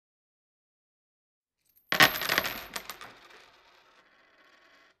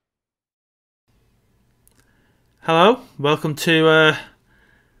Hello, welcome to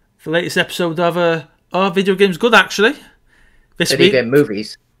the latest episode of our video games good actually. This Video week, game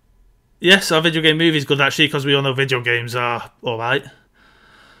movies. yes, our video game movies good actually because we all know video games are all right.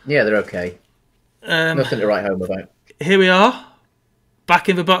 Yeah, they're okay. Um, Nothing to write home about. Here we are, back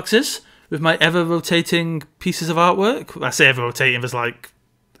in the boxes with my ever rotating pieces of artwork. I say ever rotating. There's like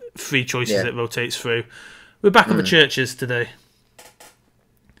three choices it rotates through. We're back on the churches today.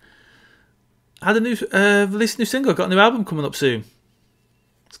 Had a new released a new single. Got a new album coming up soon.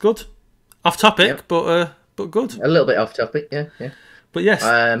 It's good. Off topic, but good. A little bit off topic, yeah. But yes,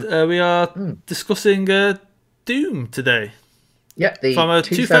 we are discussing Doom today. Yeah, the From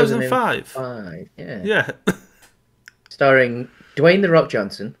 2005. Yeah. Starring Dwayne "The Rock"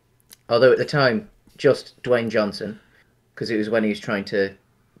 Johnson, although at the time just Dwayne Johnson, because it was when he was trying to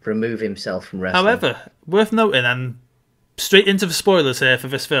remove himself from wrestling. However, worth noting, and straight into the spoilers here for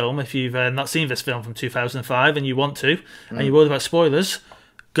this film. If you've not seen this film from 2005 and you want to, and you're worried about spoilers,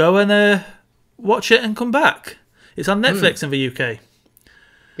 go and watch it and come back. It's on Netflix in the UK.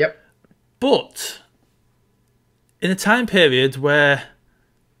 Yep. But in a time period where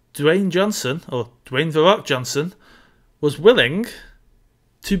Dwayne Johnson, or Dwayne "The Rock" Johnson, was willing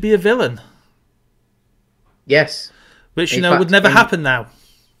to be a villain. Yes. Which, In fact, would never happen now.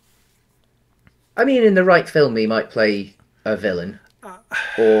 I mean, in the right film, he might play a villain.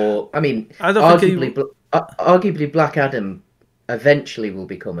 Or, I mean, I don't think arguably Black Adam eventually will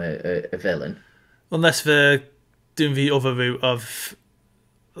become a villain. Unless they're doing the other route of,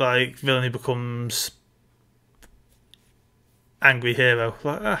 like, villain who becomes angry hero.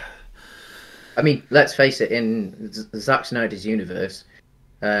 Like, I mean, let's face it, in Zack Snyder's universe,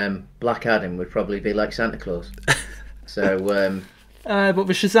 Black Adam would probably be like Santa Claus. So, but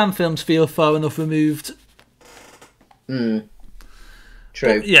the Shazam films feel far enough removed. True.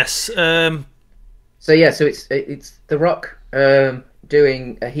 But yes. So it's The Rock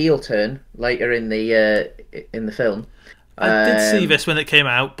doing a heel turn later in the film. I did see this when it came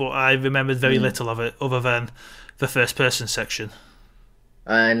out, but I remembered very little of it, other than the first person section.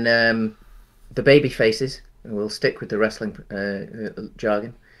 And the baby faces, we'll stick with the wrestling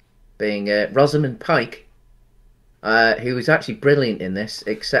jargon, being Rosamund Pike, who was actually brilliant in this,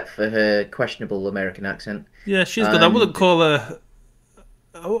 except for her questionable American accent. Yeah, she's good. I wouldn't call her.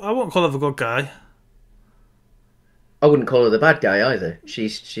 I wouldn't call her the good guy. I wouldn't call her the bad guy either.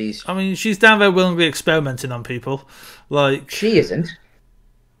 She's. I mean, she's down there willingly experimenting on people. Like, she isn't.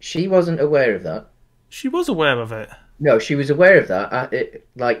 She wasn't aware of that. She was aware of it. No, she was aware of that.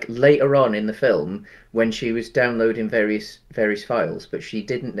 Like later on in the film, when she was downloading various files, but she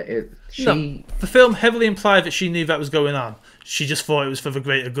didn't. No, the film heavily implied that she knew that was going on. She just thought it was for the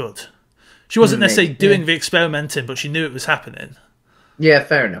greater good. She wasn't necessarily doing the experimenting, but she knew it was happening. Yeah,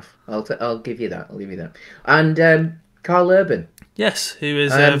 fair enough. I'll give you that. I'll give you that. And Carl Urban. Yes, who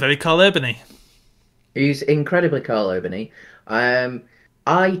is very Carl Urban-y. He's incredibly Carl Urban-y.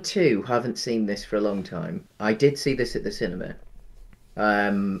 I too haven't seen this for a long time. I did see this at the cinema.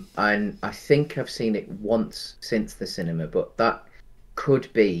 And I think I've seen it once since the cinema, but that could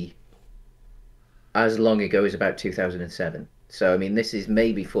be as long ago as about 2007. So I mean, this is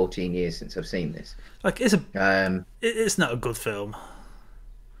maybe 14 years since I've seen this. Like, it's not a good film.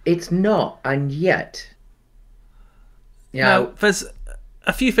 It's not, and yet, now there's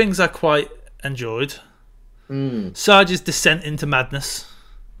a few things I quite enjoyed. Sarge's descent into madness.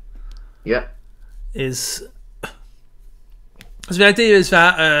 Yeah. Because the idea is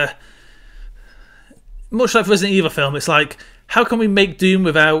that, much like the Resident Evil film, it's like, how can we make Doom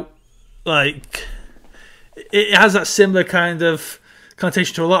without, like, it has that similar kind of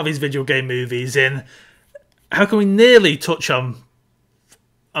connotation to a lot of these video game movies in how can we nearly touch on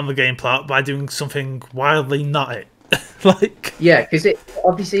the game plot by doing something wildly not it. Like, yeah, because it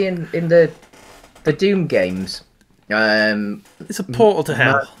obviously in the Doom games, it's a portal to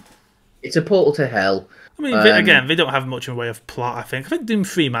hell. It's a portal to hell. I mean, again, they don't have much in the way of plot. I think Doom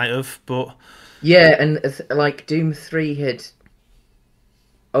 3 might have, but yeah, and like Doom 3 had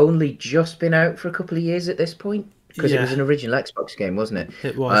only just been out for a couple of years at this point, because it was an original Xbox game, wasn't it?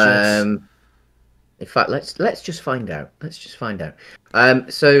 It was. Yes. In fact, let's just find out. Let's just find out.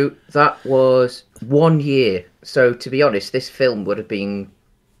 So that was 1 year. So to be honest, this film would have been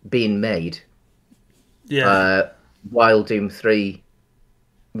being made. Yeah. While Doom 3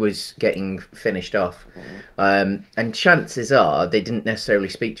 was getting finished off. And chances are they didn't necessarily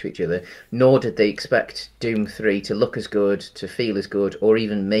speak to each other, nor did they expect Doom 3 to look as good, to feel as good, or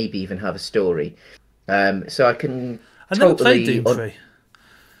maybe even have a story. So I never played Doom 3.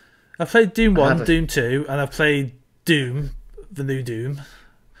 I played Doom 1, Doom 2, and I played Doom, the new Doom.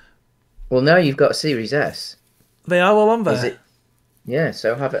 Well, now you've got a Series S. They are all on Is there. it? Yeah,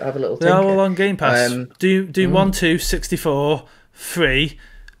 so have a little They are all tinker. on Game Pass. Doom 1, 2, 64, free.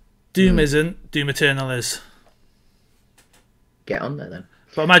 Doom isn't. Doom Eternal is. Get on there then.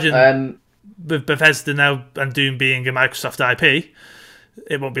 But imagine Um, with Bethesda now and Doom being a Microsoft IP,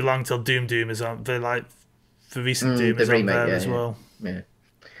 it won't be long till Doom is on. The recent Doom the is on remake, there yeah, as well. yeah.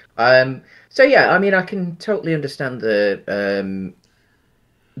 So yeah, I mean, I can totally understand the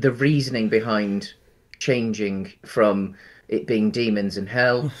reasoning behind changing from it being demons and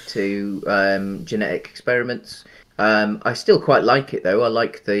hell to genetic experiments. I still quite like it though. I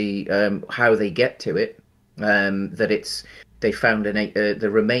like the how they get to it. That it's they found the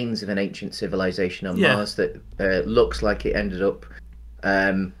remains of an ancient civilization on Yeah. Mars that looks like it ended up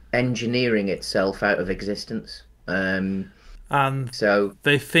engineering itself out of existence. And So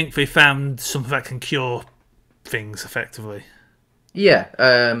they think they found something that can cure things effectively. yeah,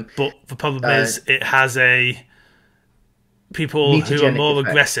 But the problem is it has people who are mutagenic more effect.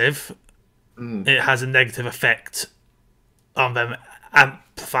 aggressive, it has a negative effect on them,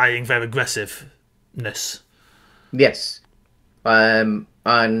 amplifying their aggressiveness. Yes, and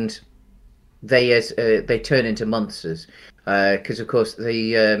they turn into monsters because of course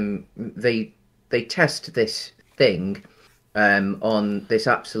they test this thing on this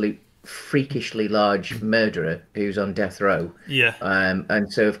absolute freakishly large murderer who's on death row. Yeah.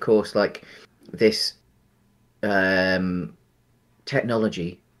 And so of course like this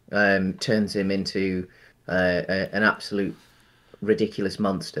technology turns him into an absolute ridiculous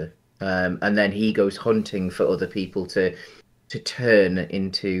monster. And then he goes hunting for other people to turn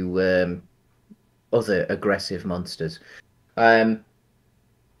into other aggressive monsters.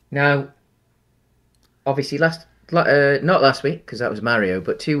 Now, obviously, not last week because that was Mario,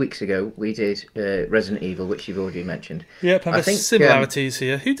 but 2 weeks ago we did Resident Evil, which you've already mentioned. Yep, I there's think similarities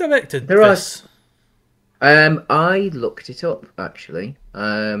here. Who directed there are. this? I looked it up actually,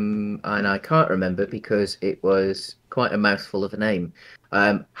 and I can't remember because it was quite a mouthful of a name.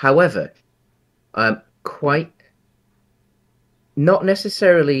 However, quite not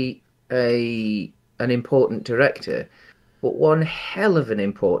necessarily an important director, but one hell of an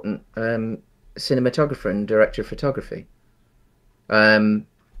important cinematographer and director of photography.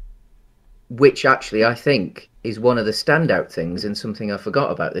 Which actually I think is one of the standout things and something I forgot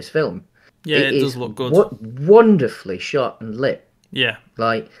about this film. Yeah, it does look good. Wonderfully shot and lit. Yeah.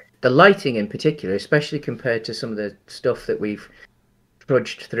 Like the lighting in particular, especially compared to some of the stuff that we've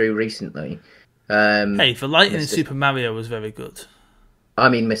trudged through recently. Hey, the lighting in Mr. Super Mario was very good. I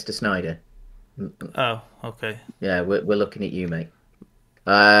mean, Mr. Snyder. Oh, okay. Yeah, we're looking at you, mate.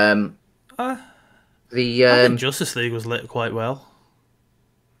 I The think Justice League was lit quite well.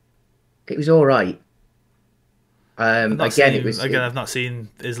 it was all right. I've not seen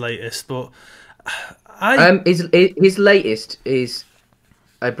his latest, but his latest is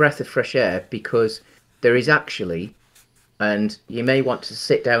a breath of fresh air because there is actually, and you may want to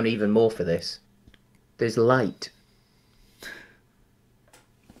sit down even more for this. There's light.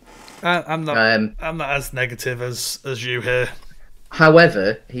 I'm not as negative as you here.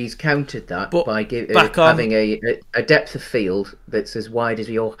 However, he's countered that But by having a depth of field that's as wide as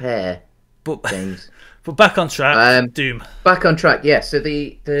your hair. But James. But back on track. Doom. Back on track. Yeah. So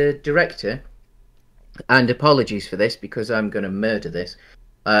the director, and apologies for this because I'm going to murder this.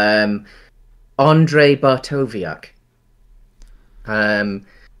 Andrei Bartowiak.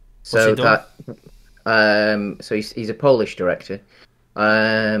 So that. So he's a Polish director.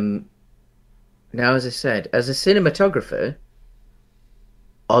 Now, as I said, as a cinematographer,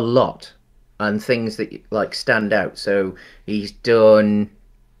 a lot and things that like stand out. So he's done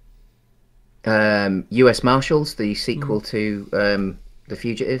U.S. Marshals, the sequel to The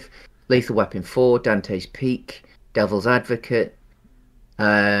Fugitive, Lethal Weapon 4, Dante's Peak, Devil's Advocate,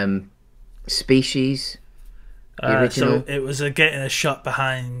 Species, the original. So it was getting a shot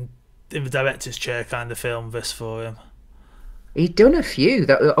behind in the director's chair kind of film. This for him. He'd done a few.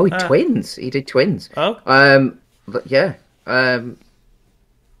 Twins. He did Twins. Oh. But yeah.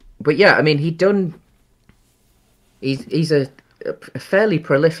 But yeah, I mean, he'd done. He's a fairly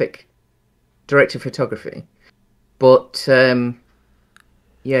prolific director of photography, but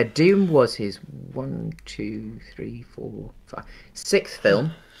yeah, Doom was his 6th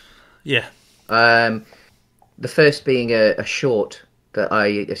film. Yeah. The first being a short that I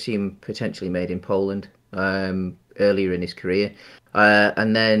assume potentially made in Poland earlier in his career,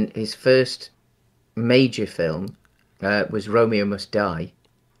 and then his first major film was Romeo Must Die.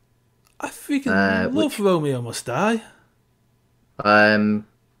 I freaking love Romeo Must Die. And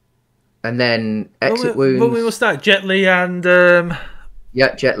then Exit Wounds. Romeo Must Die. Jet Li and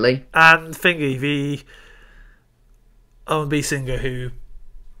yeah, Jet Li and Thingy R&B singer who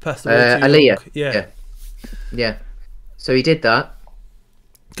passed away too young. Aaliyah. Yeah. Yeah, yeah. So he did that.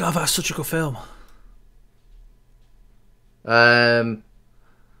 God, that's such a good film. Um,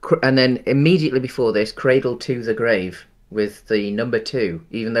 and then immediately before this, Cradle to the Grave with the number 2,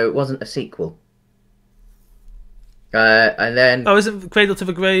 even though it wasn't a sequel. And then Oh, isn't Cradle to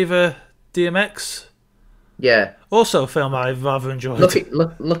the Grave DMX? yeah, Also a film I rather enjoyed.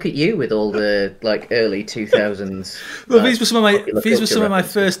 look at you with all the like early 2000s. Well, these were some of my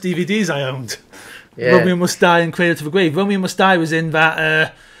references. first DVDs I owned. Yeah. Romeo Must Die and Cradle to the Grave. Romeo Must Die was in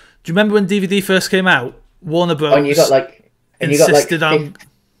that. Do you remember when DVD first came out? Warner Bros. And you got like insisted on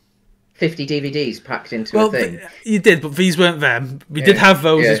 50 DVDs packed into a thing. You did, but these weren't them. We did have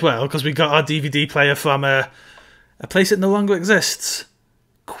those as well because we got our DVD player from a place that no longer exists.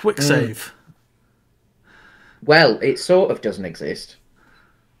 Quick Save. Well, it sort of doesn't exist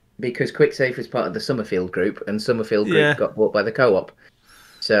because QuickSafe is part of the Summerfield Group, and Summerfield Group got bought by the Co-op,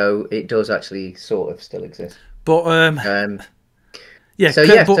 so it does actually sort of still exist. But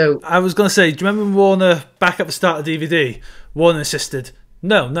So I was going to say, do you remember when Warner back at the start of DVD? Warner insisted,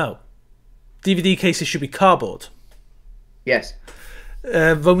 no, DVD cases should be cardboard. Yes.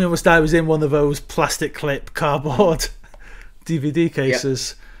 Romeo Must Die was in one of those plastic clip cardboard DVD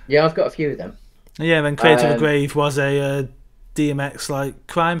cases. Yeah, I've got a few of them. Yeah, and then Cradle to the Grave was a DMX like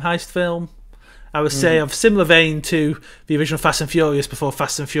crime heist film. I would say of similar vein to the original Fast and Furious before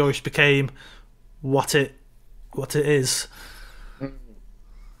Fast and Furious became what it is.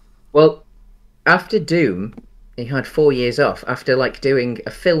 Well, after Doom, he had 4 years off after like doing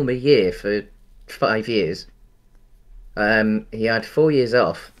a film a year for 5 years. He had 4 years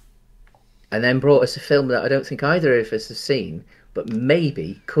off, and then brought us a film that I don't think either of us have seen, but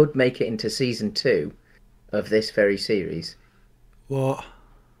maybe could make it into season 2 of this very series. What?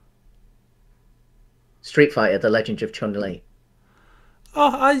 Street Fighter: The Legend of Chun-Li.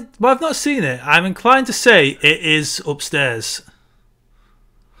 Oh, I've not seen it. I'm inclined to say it is upstairs.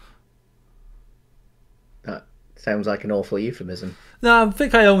 That sounds like an awful euphemism. No, I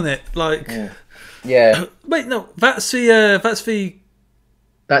think I own it. Like, yeah. Wait, no, that's the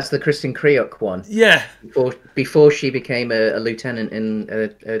That's the Kristen Kriok one. Yeah. Before she became a lieutenant in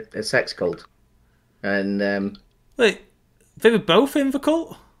a sex cult, and wait, they were both in the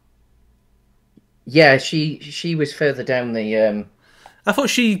cult. Yeah, she was further down the. I thought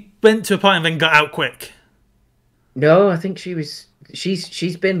she went to a party and then got out quick. No, I think she was.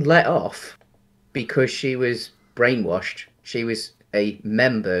 She's been let off because she was brainwashed. She was a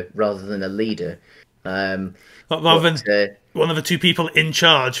member rather than a leader. Rather than one of the two people in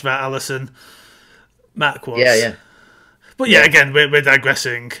charge that Alison Mack was. Yeah. But again, we're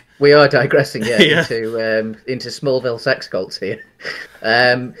digressing. We are digressing, Yeah. into Smallville sex cults here.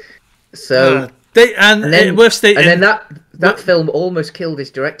 Worth stating. And then that film almost killed his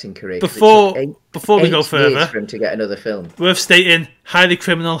directing career. Before we go further, years for him to get another film. Worth stating, highly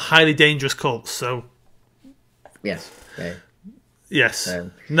criminal, highly dangerous cults. So yes, yeah. Yes.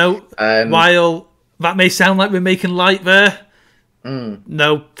 While that may sound like we're making light there,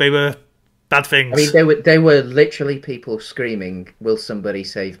 no, they were bad things. I mean, they were literally people screaming, "Will somebody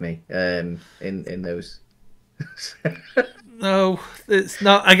save me?" In those. No, it's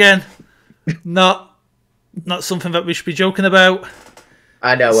not. Again, not something that we should be joking about.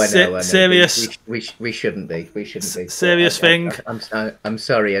 I know. Serious. We shouldn't be. We shouldn't be. Serious thing. I'm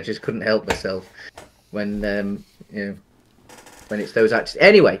sorry. I just couldn't help myself when when it's those actors.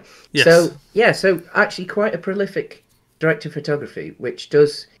 Anyway, yes. So actually quite a prolific director of photography, which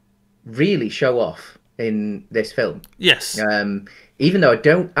does really show off in this film. Yes. Even though I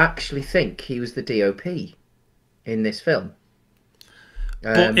don't actually think he was the DOP in this film.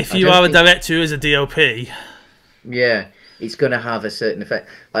 But if you are a director who is a DOP... Yeah, it's going to have a certain effect.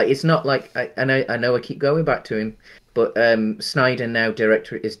 Like, it's not like... I know I keep going back to him, but Snyder now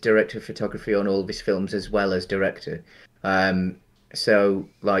is director of photography on all of his films as well as director. So,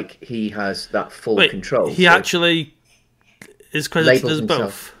 like, he has that full control. He actually is credited as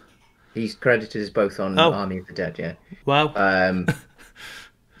both? He's credited as both on Army of the Dead, yeah. Wow.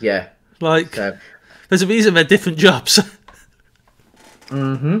 Yeah. Like, there's a reason they're different jobs.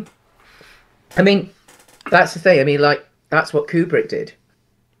 Mm-hmm. I mean, that's the thing. I mean, like, that's what Kubrick did.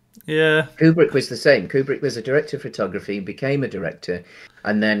 Yeah. Kubrick was the same. Kubrick was a director of photography, became a director,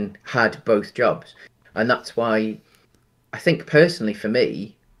 and then had both jobs. And that's why, I think personally for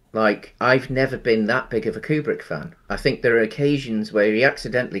me, like, I've never been that big of a Kubrick fan. I think there are occasions where he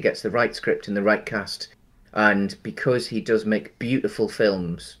accidentally gets the right script and the right cast, and because he does make beautiful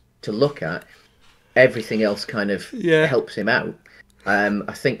films to look at, everything else kind of helps him out.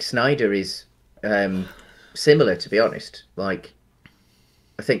 I think Snyder is similar, to be honest. Like,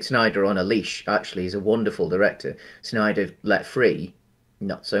 I think Snyder on a leash actually is a wonderful director. Snyder let free,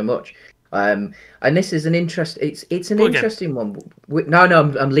 not so much. And this is an interest. It's an But again, interesting one. No,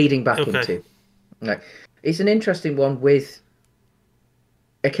 no, I'm leading back okay. into. Like, it's an interesting one with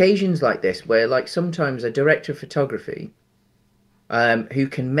occasions like this where, like, sometimes a director of photography, who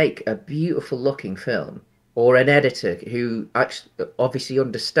can make a beautiful looking film, or an editor who actually obviously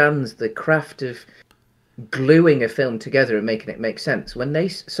understands the craft of gluing a film together and making it make sense. When they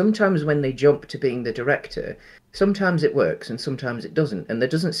sometimes when they jump to being the director, sometimes it works and sometimes it doesn't, and there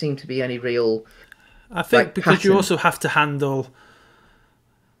doesn't seem to be any real I think like because you pattern. also have to handle,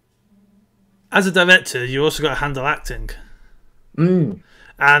 as a director, you also got to handle acting. Mm,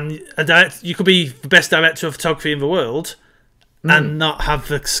 And you could be the best director of photography in the world mm, and not have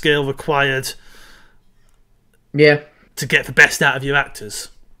the skill required yeah, to get the best out of your actors.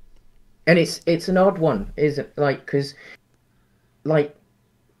 and it's an odd one, isn't like because like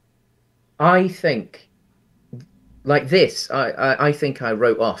I think like this, I think I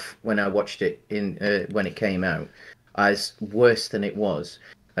wrote off when I watched it in when it came out as worse than it was,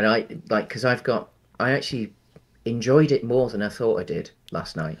 and I like because I actually enjoyed it more than I thought I did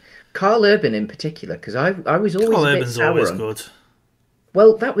last night. Carl Urban in particular, because I was always Carl a bit Urban's sour always on. good.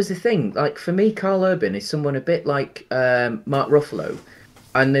 Well, that was the thing. Like for me, Carl Urban is someone a bit like Mark Ruffalo,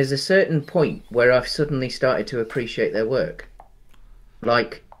 and there's a certain point where I've suddenly started to appreciate their work,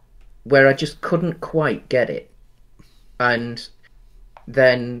 like where I just couldn't quite get it. And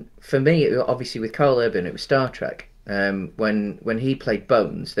then for me, obviously with Carl Urban, it was Star Trek. When he played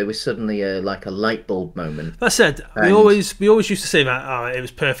Bones, there was suddenly a like a light bulb moment, That said, and we always used to say that it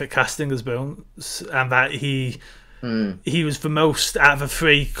was perfect casting as Bones, and that mm, he was the most out of the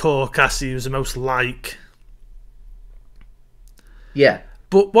three core cast. He was the most like. yeah,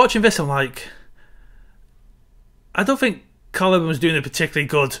 But watching this, I'm like, I don't think Carl Urban was doing a particularly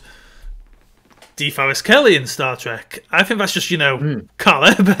good DeForest Kelly in Star Trek. I think that's just Carl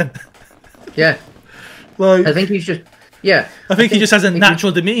Urban. yeah. Like, I think he's just yeah. I think he just has a if you-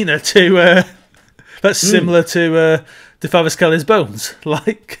 natural demeanour to that's similar to DeForest Kelly's Bones.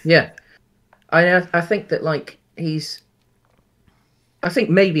 Like, yeah. I think that like he's. I think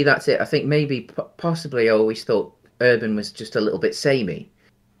maybe that's it. I think maybe possibly I always thought Urban was just a little bit samey,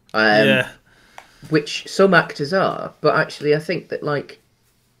 um, yeah, which some actors are. But actually, I think that like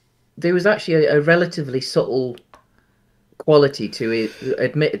there was actually a relatively subtle quality to it,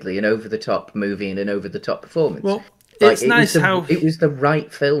 admittedly an over the top movie and an over the top performance. well, Like it's nice it was the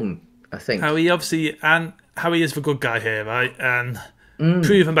right film, I how think. he obviously and how he is the good guy here, right? And Mm.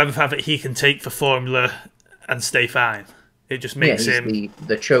 proven by the fact that he can take the formula and stay fine. It just Yeah, makes he's him,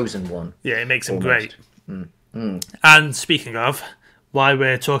 the chosen one yeah, it makes him great. almost. Mm. Mm. And speaking of why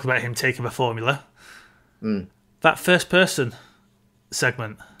we're talking about him taking the formula, Mm. that first person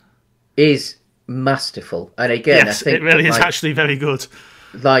segment, Is masterful, and again, I yes, it think really that, is actually very good.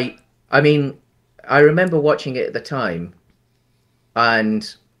 like I mean, I remember watching it at the time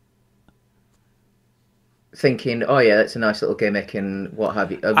and thinking, "Oh yeah, that's a nice little gimmick," and what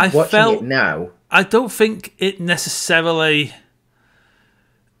have you. I Watching it felt, now, I don't think it necessarily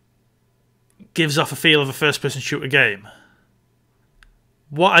gives off a feel of a first person shooter game.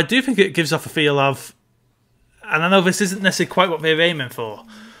 What I do think it gives off a feel of, and I know this isn't necessarily quite what they're aiming for,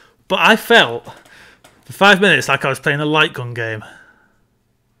 but I felt for 5 minutes like I was playing a light gun game.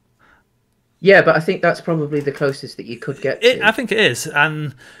 yeah, but I think that's probably the closest that you could get to. I think it is,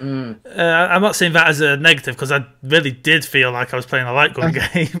 and Mm. I'm not saying that as a negative because I really did feel like I was playing a light gun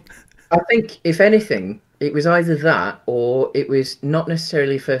game. I think, if anything, it was either that or it was not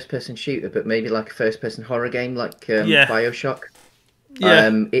necessarily a first-person shooter, but maybe like a first-person horror game, like Yeah, BioShock. yeah.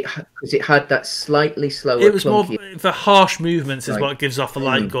 Because it had that slightly slower, It was more clunky. the harsh movements is Like, what gives off a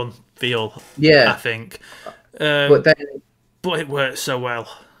light gun feel. I yeah, think, but then but it works so well.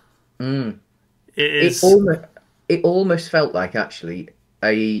 mm, It it is, almost it almost felt like actually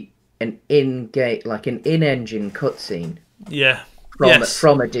a an in-game like an in-engine cutscene yeah, from yes,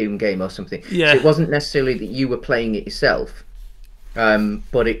 from a Doom game or something. So yeah. it wasn't necessarily that you were playing it yourself,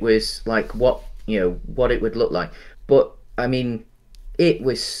 but it was like what it would look like. But I mean, it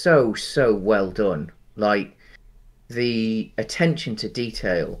was so well done. Like the attention to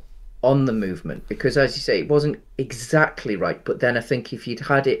detail on the movement, because as you say, it wasn't exactly right. But then I think if you'd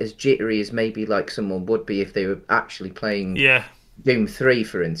had it as jittery as maybe like someone would be if they were actually playing Yeah, Doom 3,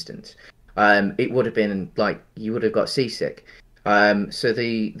 for instance, it would have been like you would have got seasick. So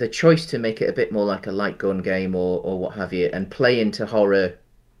the choice to make it a bit more like a light gun game or what have you, and play into horror,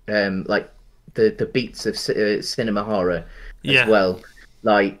 like the beats of cinema horror as yeah. well,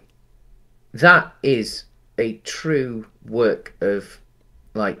 like that is a true work of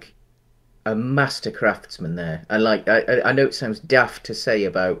like a master craftsman there. And like I know it sounds daft to say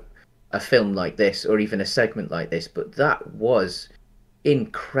about a film like this or even a segment like this, but that was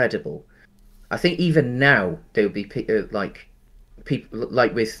incredible. I think even now there would be like people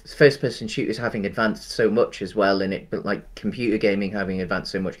like with first person shooters having advanced so much as well in it, but like computer gaming having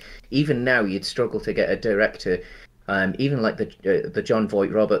advanced so much, even now you'd struggle to get a director, even like the John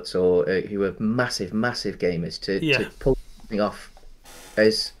Voight Roberts or who are massive gamers Yeah. to pull something off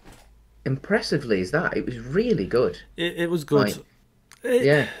as impressively as that. It was really good. It was good. Like,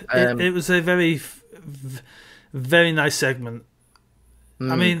 yeah, It was a very nice segment.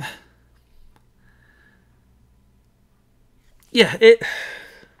 I mean, yeah,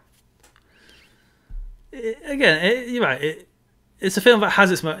 you're right. It's a film that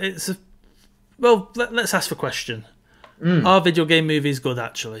has its. Well, let's ask the question: are video game movies good?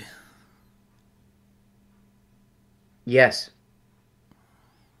 Actually, yes.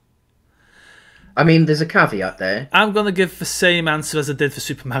 I mean, there's a caveat there. I'm gonna give the same answer as I did for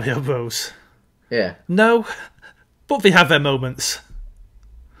Super Mario Bros. Yeah. No, but they have their moments.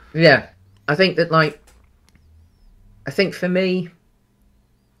 Yeah. I think that, like, I think for me,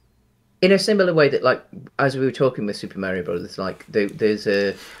 in a similar way that, like, as we were talking with Super Mario Brothers, like, there's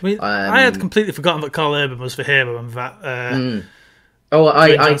a. I mean, I had completely forgotten that Carl Urban was the hero and that. Oh,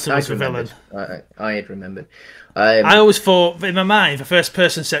 I Johnson was the remembered. I had remembered. I always thought, in my mind, the first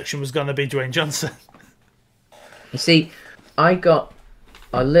person section was going to be Dwayne Johnson. You see, I got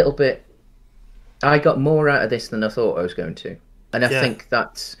a little bit. I got more out of this than I thought I was going to, and I think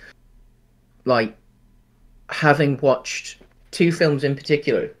that's like having watched two films in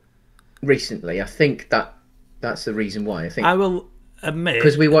particular recently. I think that's the reason why. I think I will admit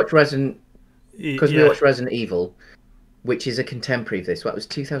because we watched Resident Evil, which is a contemporary of this. What was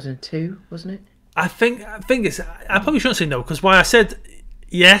 2002, wasn't it? I think it's. I probably shouldn't say no because why I said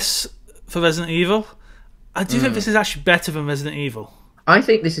yes for Resident Evil, I do think this is actually better than Resident Evil. I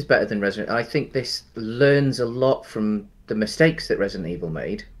think this is better than Resident. I think this learns a lot from the mistakes that Resident Evil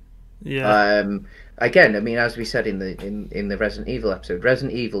made. Yeah. Again, I mean, as we said in the Resident Evil episode,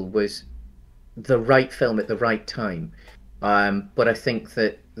 Resident Evil was the right film at the right time. But I think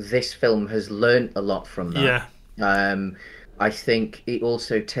that this film has learned a lot from that. Yeah. I think it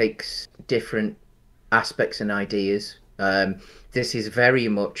also takes different aspects and ideas. This is very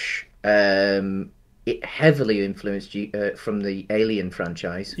much it heavily influenced from the Alien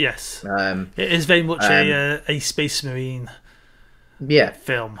franchise. Yes. It is very much a Space Marine.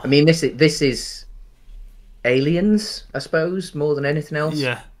 Film. I mean, this is Aliens, I suppose, more than anything else.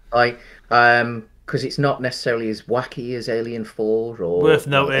 Yeah. Like, because it's not necessarily as wacky as Alien 4 or worth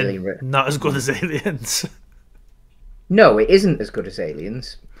noting, not as good as Aliens. No, it isn't as good as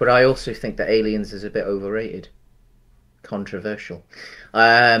Aliens, but I also think that Aliens is a bit overrated. Controversial.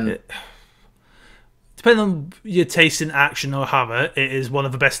 Depending on your taste in action or horror, it is one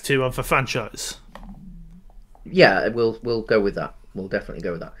of the best two of the franchise. Yeah, we'll go with that. We'll definitely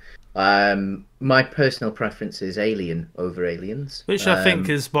go with that. My personal preference is Alien over Aliens. Which I think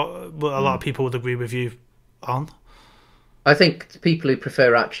is what a lot of people would agree with you on. I think people who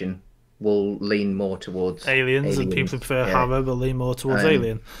prefer action will lean more towards Aliens. And people who prefer horror will lean more towards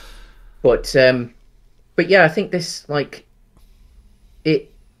Alien. But yeah, I think this, like,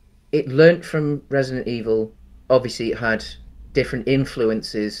 it learnt from Resident Evil. Obviously, it had different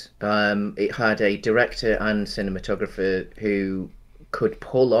influences. It had a director and cinematographer who could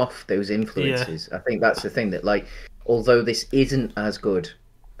pull off those influences. I think that's the thing, that, like, although this isn't as good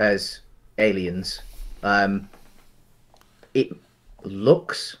as Aliens, it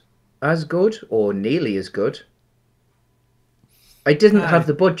looks as good or nearly as good. It didn't have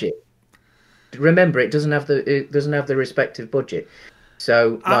the budget. Remember, it doesn't have the respective budget.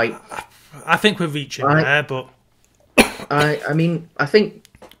 So, like, I think we're reaching there, but I mean, I think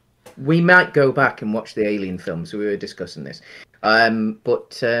we might go back and watch the Alien films. We were discussing this,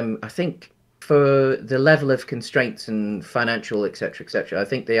 but I think for the level of constraints and financial, etc., I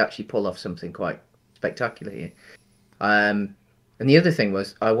think they actually pull off something quite spectacular here. And the other thing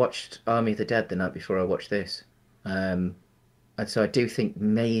was, I watched Army of the Dead the night before I watched this, and so I do think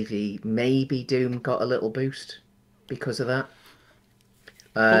maybe Doom got a little boost because of that.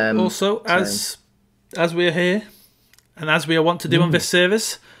 Also, as we're here, and as we want to do on this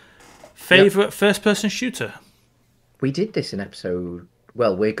service, favourite first-person shooter. We did this in episode.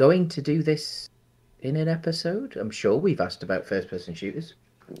 Well, we're going to do this in an episode. I'm sure we've asked about first-person shooters.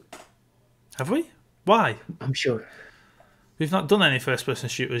 Have we? Why? I'm sure. We've not done any first-person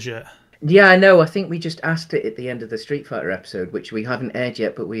shooters yet. Yeah, I know. I think we just asked it at the end of the Street Fighter episode, which we haven't aired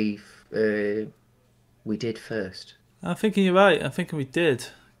yet, but we've we did first. I'm thinking you're right. I'm thinking we did.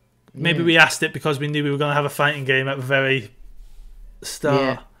 Maybe Yeah. we asked it because we knew we were going to have a fighting game at the very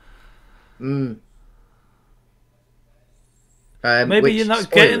start. Yeah. Mm. Maybe you're Which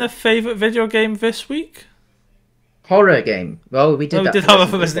not getting spoiler a favourite video game this week? horror game. Well, we did No, we that did for horror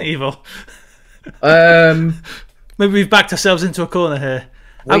for Resident Evil. Um, Maybe we've backed ourselves into a corner here.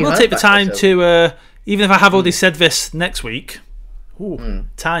 I We will have take the backed time ourselves. to, even if I have already said this next week. Ooh,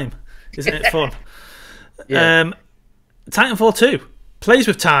 time. Isn't it fun? yeah. Titanfall 2 plays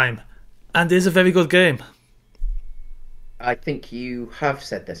with time and is a very good game. I think you have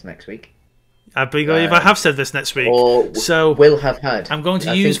said this next week, I believe I have said this next week. or So will have had. I'm going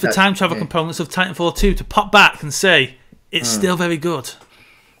to I use think the that- time travel components of Titanfall 2 to pop back and say it's still very good.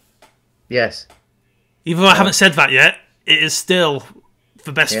 Yes. Even though I haven't said that yet, it is still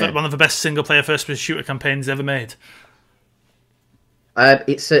the best, Yeah. one of the best single-player first-person shooter campaigns ever made.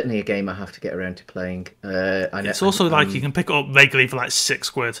 It's certainly a game I have to get around to playing. It's also like you can pick it up regularly for like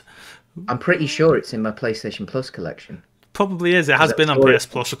 £6. I'm pretty sure it's in my PlayStation Plus collection, Probably is. It has been on story- PS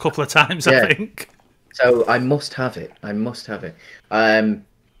Plus a couple of times, Yeah. I think. so I must have it. I must have it.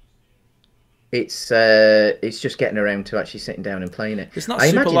 It's just getting around to actually sitting down and playing it. It's not I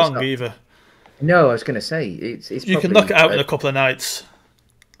super imagine long not- either. No, I was going to say it's. You can probably, knock it out in a couple of nights.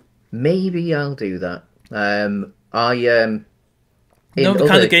 Maybe I'll do that. Know the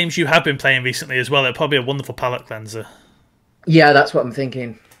kind of games you have been playing recently as well. It'll probably be a wonderful palate cleanser. Yeah, that's what I'm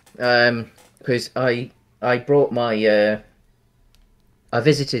thinking. Because I brought my I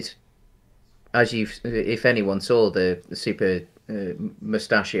visited, as you if anyone saw the Super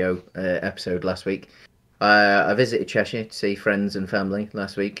Mustachio episode last week. I visited Cheshire to see friends and family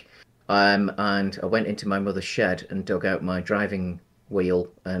last week. And I went into my mother's shed and dug out my driving wheel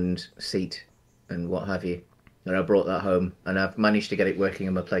and seat and what have you. And I brought that home, and I've managed to get it working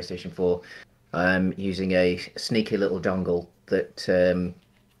on my PlayStation 4 using a sneaky little dongle that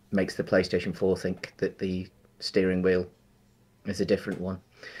makes the PlayStation 4 think that the steering wheel is a different one.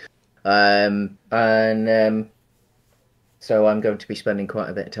 So I'm going to be spending quite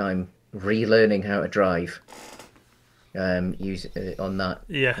a bit of time relearning how to drive on that.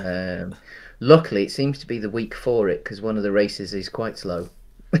 Yeah. Luckily, it seems to be the week for it because one of the races is quite slow.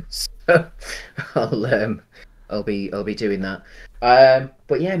 So I'll be doing that.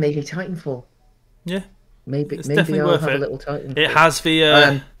 But yeah, maybe Titanfall. Yeah. Maybe definitely I'll worth have it. a little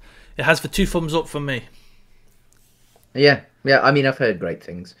Titanfall. It has the 2 thumbs up from me. Yeah. I mean, I've heard great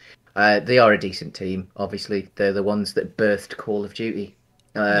things. They are a decent team. Obviously, they're the ones that birthed Call of Duty.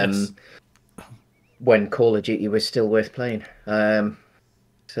 Yes. When Call of Duty was still worth playing. And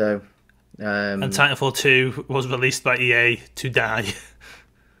Titanfall 2 was released by EA to die.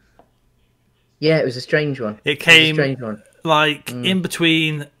 Yeah, it was a strange one. It came was a strange one. in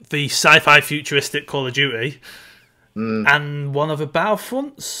between the sci-fi futuristic Call of Duty and one of the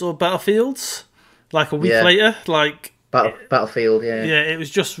Battlefronts or Battlefields. Like a week Yeah. later, Battlefield. Yeah. yeah, it was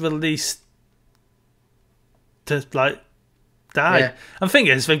just released to die. Yeah. And the thing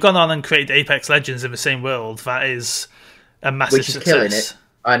is, they've gone on and created Apex Legends in the same world. That is a massive Which is success. killing it.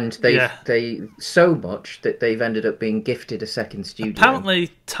 And Yeah. they so much that they've ended up being gifted a second studio. Apparently,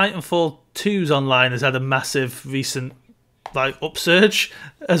 Titanfall 2's online has had a massive recent upsurge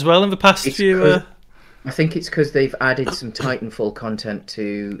as well in the past It's few. 'cause- I think it's because they've added some Titanfall content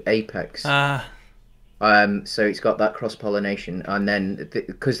to Apex. So it's got that cross pollination, and then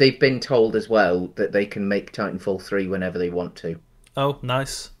because they've been told as well that they can make Titanfall 3 whenever they want to. Oh,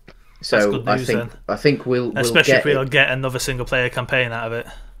 nice. So That's good news, I think we'll Especially get if we'll it. get another single player campaign out of it.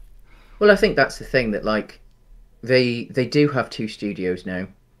 Well, I think that's the thing that they do have 2 studios now,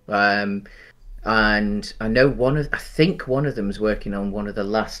 and I know I think one of them's working on one of the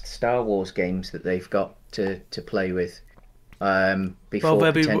last Star Wars games that they've got to play with.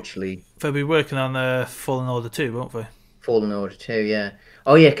 Before potentially They'll be working on Fallen Order 2, won't they? Fallen Order 2, yeah.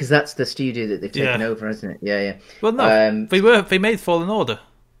 Oh yeah, because that's the studio that they've taken Yeah. over, hasn't it? Yeah. Well, no, they made Fallen Order.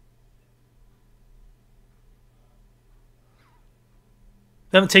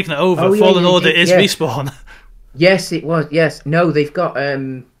 They haven't taken it over. Oh, yeah, Fallen yeah, Order is yeah. Respawn. Yes, it was. Yes, no, they've got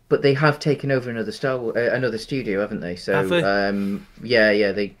but they have taken over another another studio, haven't they? So Have they?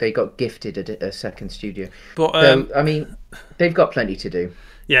 yeah, they got gifted a second studio. But So I mean, they've got plenty to do.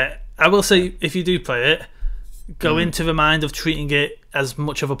 yeah, I will say if you do play it, go into the mind of treating it as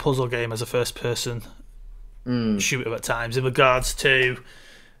much of a puzzle game as a first-person shooter at times, in regards to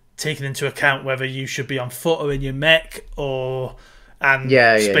taking into account whether you should be on foot or in your mech, and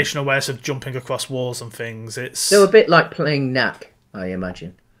spatial awareness of jumping across walls and things. It's So a bit like playing Knack, I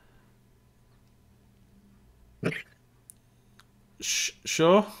imagine.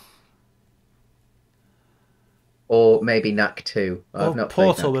 sure. or maybe Knack 2. I've Or not played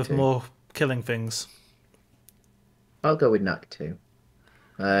Portal Knack with 2. more killing things. I'll go with Knack 2.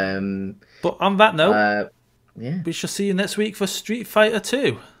 Um, But on that note, uh, yeah. we shall see you next week for Street Fighter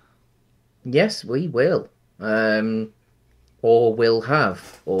 2. Yes, we will. Or will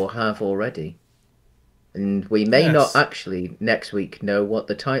have, or have already. And we may not Yes. actually next week know what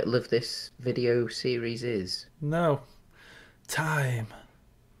the title of this video series is. No. Time.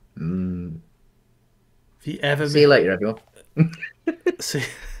 Mm. The ever... See you later, everyone. See...